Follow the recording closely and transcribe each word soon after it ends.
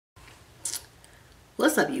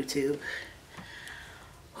What's up, YouTube?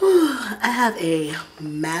 I have a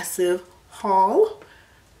massive haul,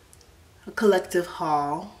 a collective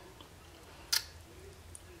haul.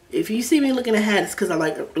 If you see me looking ahead, it's because I'm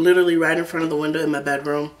like literally right in front of the window in my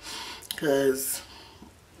bedroom, because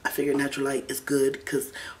I figured natural light is good,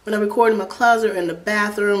 because when I record in my closet or in the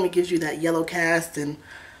bathroom, it gives you that yellow cast, and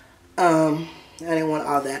I didn't want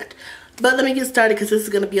all that. But let me get started, because this is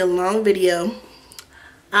going to be a long video.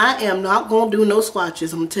 I am not going to do no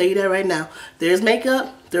swatches. I'm going to tell you that right now. There's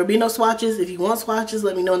makeup. There will be no swatches. If you want swatches,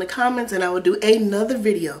 let me know in the comments, and I will do another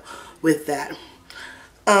video with that.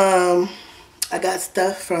 I got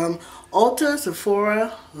stuff from Ulta,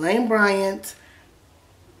 Sephora, Lane Bryant,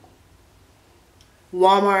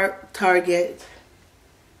 Walmart, Target,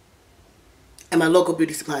 and my local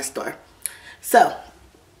beauty supply store. So,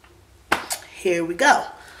 here we go.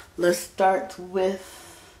 Let's start with,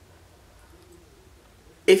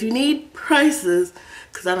 if you need prices,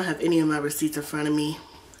 because I don't have any of my receipts in front of me,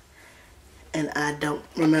 and I don't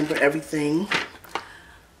remember everything.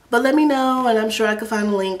 But let me know, and I'm sure I can find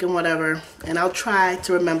a link and whatever, and I'll try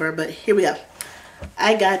to remember, but here we go.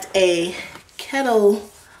 I got a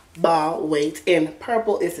kettlebell weight in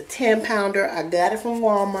purple. It's a 10-pounder. I got it from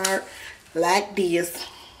Walmart like this,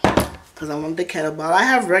 because I wanted the kettlebell. I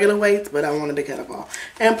have regular weights, but I wanted the kettlebell.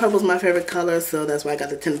 And purple's my favorite color, so that's why I got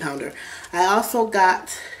the 10-pounder. I also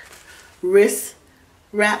got wrist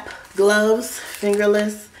wrap gloves,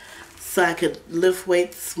 fingerless, so I could lift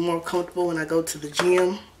weights more comfortable when I go to the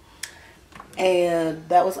gym. And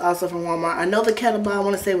that was also from Walmart. I know the kettlebell, I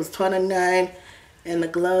want to say, was $29, and the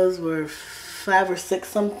gloves were $5 or $6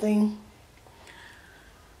 something.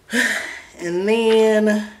 And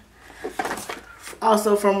then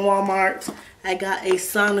also from Walmart, I got a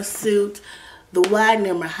sauna suit. The Y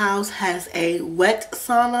near my house has a wet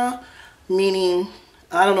sauna, meaning,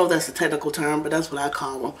 I don't know if that's a technical term, but that's what I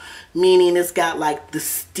call them. Meaning it's got like the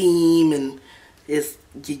steam, and you're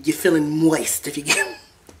feeling moist if you get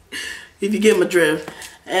my drift.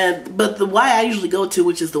 But the Y I usually go to,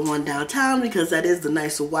 which is the one downtown, because that is the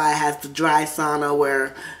nicer Y, has the dry sauna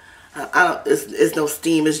where it's no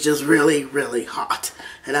steam, it's just really, really hot.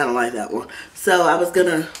 And I don't like that one. So I was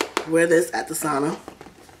gonna wear this at the sauna.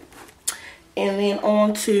 And then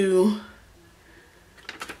on to,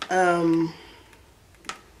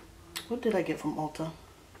 what did I get from Ulta?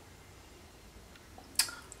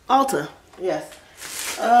 Ulta, yes.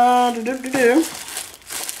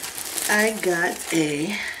 I got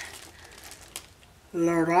a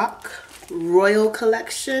Lorac Royal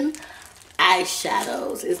Collection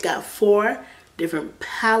eyeshadows. It's got 4 different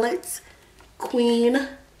palettes: Queen,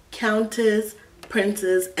 Countess,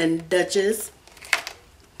 Princess, and Duchess.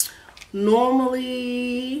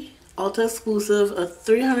 Normally Ulta exclusive, a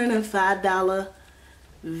 $305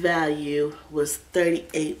 value was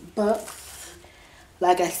 $38.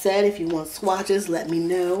 Like I said, if you want swatches, let me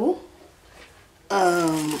know.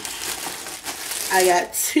 I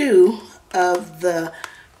got 2 of the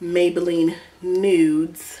Maybelline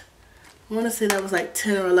nudes. I want to say that was like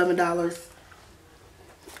 $10 or $11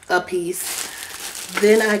 a piece.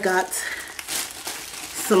 Then I got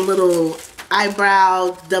some little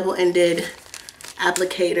eyebrow double-ended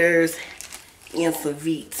applicators and some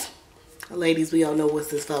Veets. Ladies, we all know what's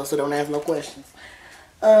this for, so don't ask no questions.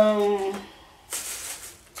 Ooh.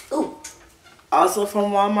 Also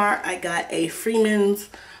from Walmart, I got a Freeman's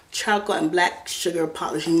charcoal and black sugar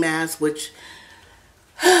polishing mask, which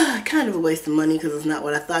kind of a waste of money because it's not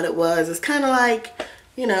what I thought it was. It's kind of like,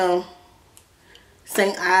 you know,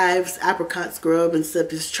 St. Ives apricot scrub,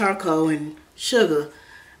 except it's charcoal and sugar.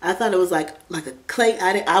 I thought it was like a clay.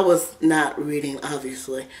 I was not reading,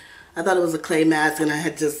 obviously. I thought it was a clay mask, and I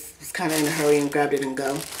had just was kind of in a hurry and grabbed it and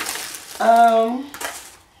go.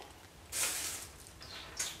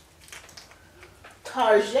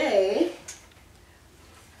 Target.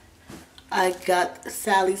 I got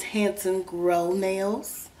Sally's Hanson Grow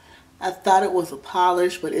nails. I thought it was a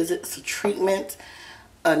polish, but it's a treatment,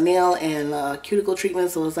 a nail and cuticle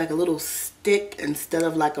treatment. So it's like a little stick instead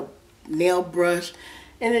of like a nail brush,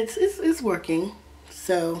 and it's working.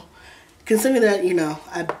 So considering that, you know,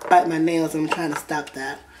 I bite my nails, I'm trying to stop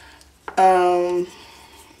that.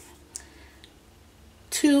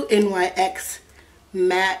 2 NYX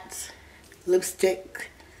matte lipstick,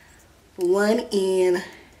 1 in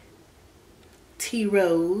Tea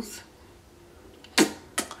Rose,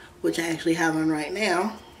 which I actually have on right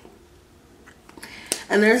now.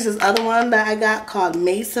 And there's this other one that I got called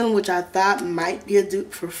Mason, which I thought might be a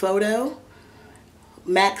dupe for Photo,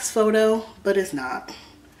 Max Photo, but it's not.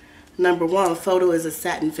 Number 1, Photo is a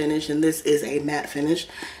satin finish, and this is a matte finish.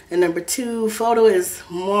 And number 2, Photo is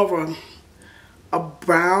more of a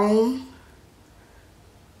brown,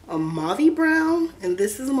 a mauvey brown, and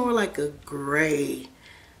this is more like a grayish,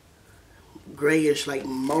 like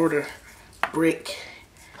mortar brick.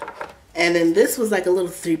 And then this was like a little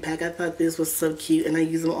 3-pack. I thought this was so cute, and I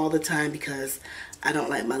use them all the time because I don't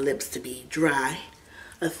like my lips to be dry.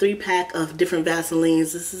 A 3-pack of different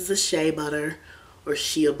Vaselines. This is a Shea Butter or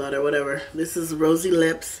Shea Butter, whatever. This is Rosy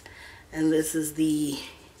Lips, and this is the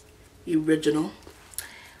original.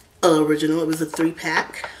 It was a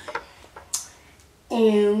 3-pack.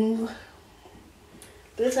 And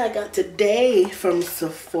this I got today from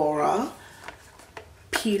Sephora.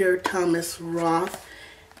 Peter Thomas Roth.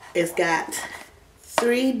 It's got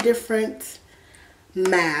 3 different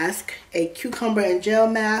masks, a cucumber and gel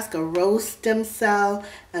mask, a rose stem cell,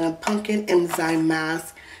 and a pumpkin enzyme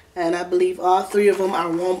mask. And I believe all 3 of them are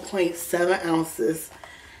 1.7 ounces.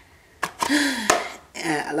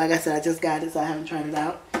 And like I said, I just got it, so I haven't tried it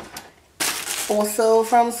out. Also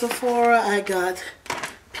from Sephora, I got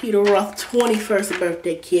Peter Roth 21st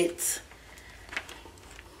birthday kits.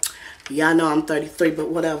 Y'all know I'm 33, but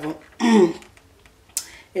whatever.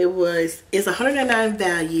 It's $109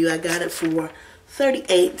 value. I got it for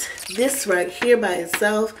 $38. This right here by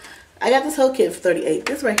itself, I got this whole kit for $38.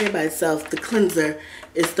 This right here by itself, the cleanser,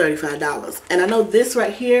 is $35. And I know this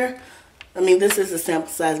right here, I mean, this is a sample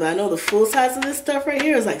size, but I know the full size of this stuff right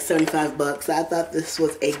here is like 75 bucks. So I thought this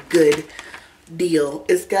was a good deal.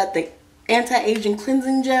 It's got the anti-aging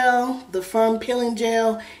cleansing gel, the firm peeling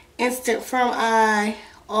gel, instant firm eye,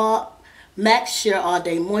 max sheer all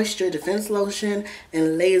day moisture defense lotion,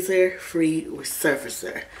 and laser free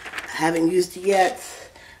resurfacer. I haven't used it yet.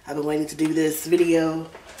 I've been waiting to do this video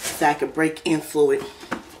so I could break in fluid.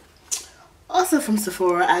 Also from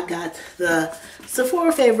Sephora, I got the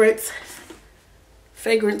Sephora Favorites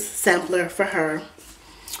fragrance sampler for her.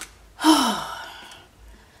 Let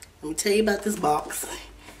me tell you about this box.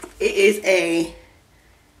 It is a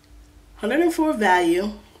 $104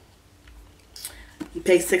 value. You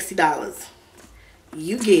pay $60.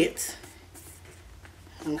 You get,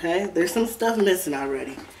 okay, there's some stuff missing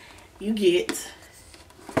already. You get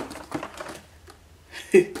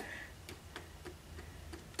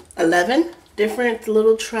 11 different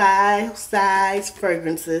little size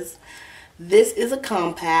fragrances. This is a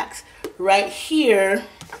compact. Right here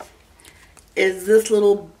is this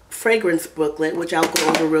little fragrance booklet, which I'll go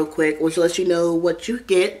over real quick, which lets you know what you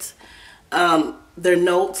get. Their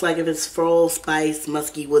notes, like if it's floral, spice,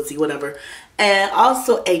 musky, woodsy, whatever. And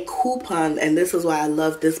also a coupon, and this is why I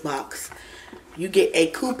love this box. You get a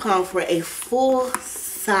coupon for a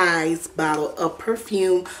full-size bottle of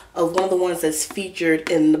perfume of one of the ones that's featured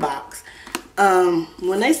in the box.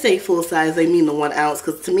 When they say full size, they mean the 1 ounce,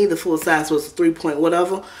 because to me the full size was 3 point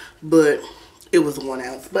whatever, but it was 1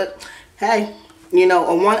 ounce. But hey, you know,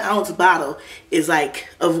 a 1 ounce bottle is like,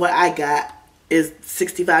 of what I got, is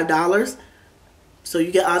 $65. So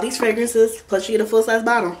you get all these fragrances, plus you get a full-size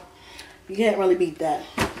bottle. You can't really beat that.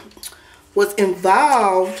 What's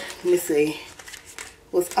involved, let me see,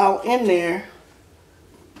 what's all in there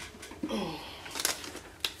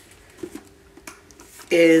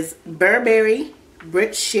is Burberry,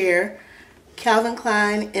 Brit Sheer, Calvin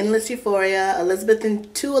Klein, Endless Euphoria,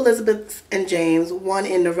 two Elizabeths and James, one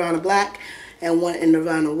in Nirvana Black and one in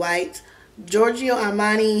Nirvana White, Giorgio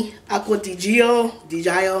Armani, Acqua di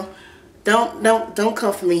Gio. Don't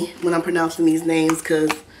come for me when I'm pronouncing these names,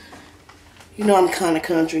 because you know I'm kind of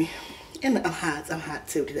country. And I'm hot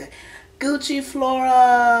too today. Gucci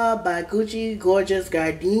Flora by Gucci, Gorgeous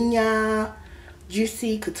Gardenia,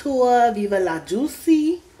 Juicy Couture, Viva La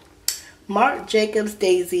Juicy, Marc Jacobs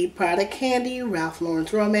Daisy, Prada Candy, Ralph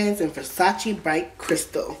Lauren's Romance, and Versace Bright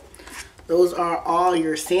Crystal. Those are all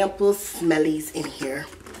your sample smellies in here.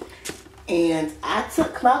 And I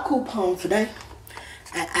took my coupon today,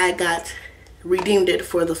 and I redeemed it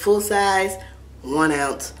for the full size 1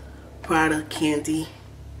 ounce Prada Candy,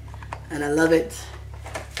 and I love it.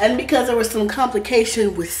 And because there was some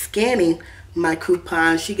complication with scanning my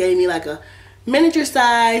coupon, she gave me like a miniature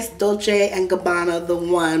size Dolce & Gabbana, the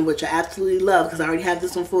one, which I absolutely love because I already have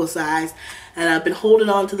this one full size, and I've been holding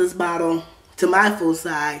on to this bottle, to my full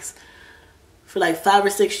size, for like 5 or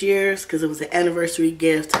 6 years because it was an anniversary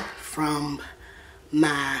gift from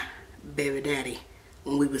my baby daddy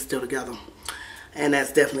when we were still together. And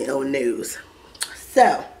that's definitely old news.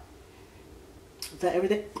 So, is that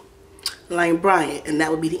everything? Lane Bryant, and that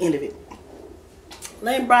would be the end of it.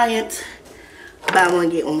 Lane Bryant, buy one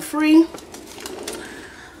get one free.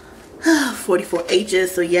 44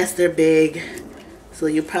 H's, so yes, they're big. So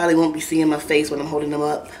you probably won't be seeing my face when I'm holding them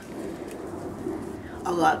up.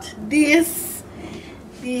 I got this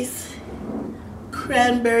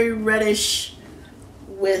cranberry reddish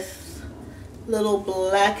with little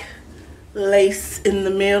black lace in the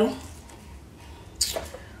middle.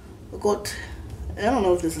 We'll go to, I don't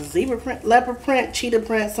know if this is zebra print, leopard print, cheetah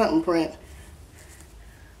print, something print.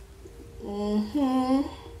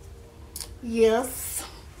 Yes.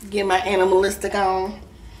 Get my animalistic on.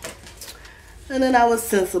 And then I was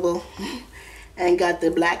sensible and got the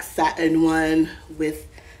black satin one with,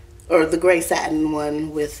 or the gray satin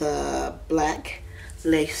one with black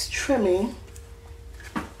lace trimming.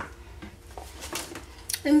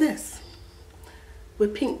 And this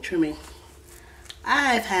with pink trimming.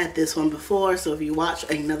 I've had this one before, so if you watch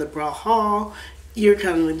another bra haul, you're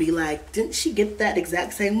going to be like, didn't she get that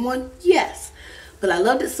exact same one? Yes. But I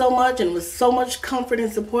loved it so much and it was so much comfort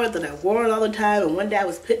and support that I wore it all the time. And one day I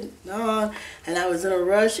was putting it on and I was in a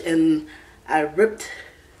rush and I ripped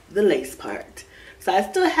the lace part. So I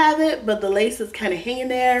still have it, but the lace is kind of hanging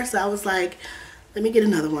there. So I was like, let me get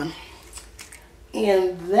another one.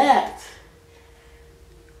 And that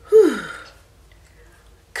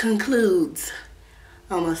concludes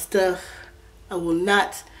all my stuff. I will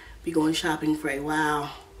not be going shopping for a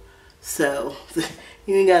while. So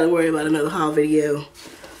you ain't got to worry about another haul video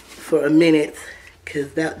for a minute,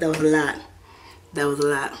 because that was a lot. That was a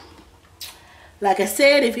lot. Like I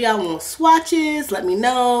said, if y'all want swatches, let me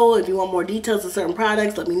know. If you want more details of certain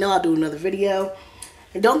products, let me know. I'll do another video.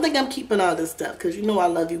 And don't think I'm keeping all this stuff, because you know I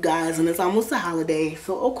love you guys and it's almost a holiday.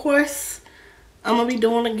 So of course, I'm going to be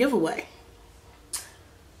doing a giveaway.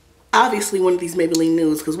 Obviously one of these Maybelline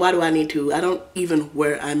Nudes, because why do I need to? I don't even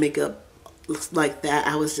wear eye makeup like that.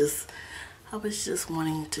 I was just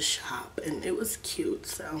wanting to shop and it was cute.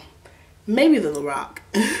 So maybe the Lorac.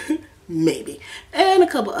 Maybe. And a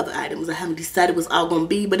couple other items I haven't decided what's all gonna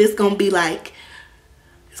be, but it's gonna be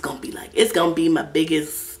my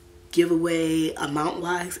biggest giveaway amount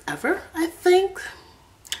wise ever, I think.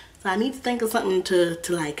 So I need to think of something to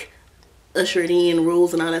like usher it in,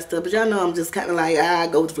 rules and all that stuff. But y'all know I'm just kind of like,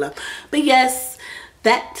 go with the flow. But yes,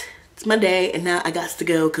 that's my day, and now I got to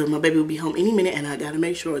go because my baby will be home any minute, and I got to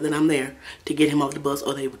make sure that I'm there to get him off the bus,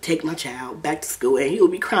 or they will take my child back to school and he will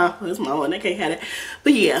be crying for his mama and they can't have it.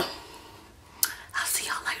 But yeah, I'll see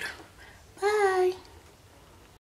y'all later. Bye.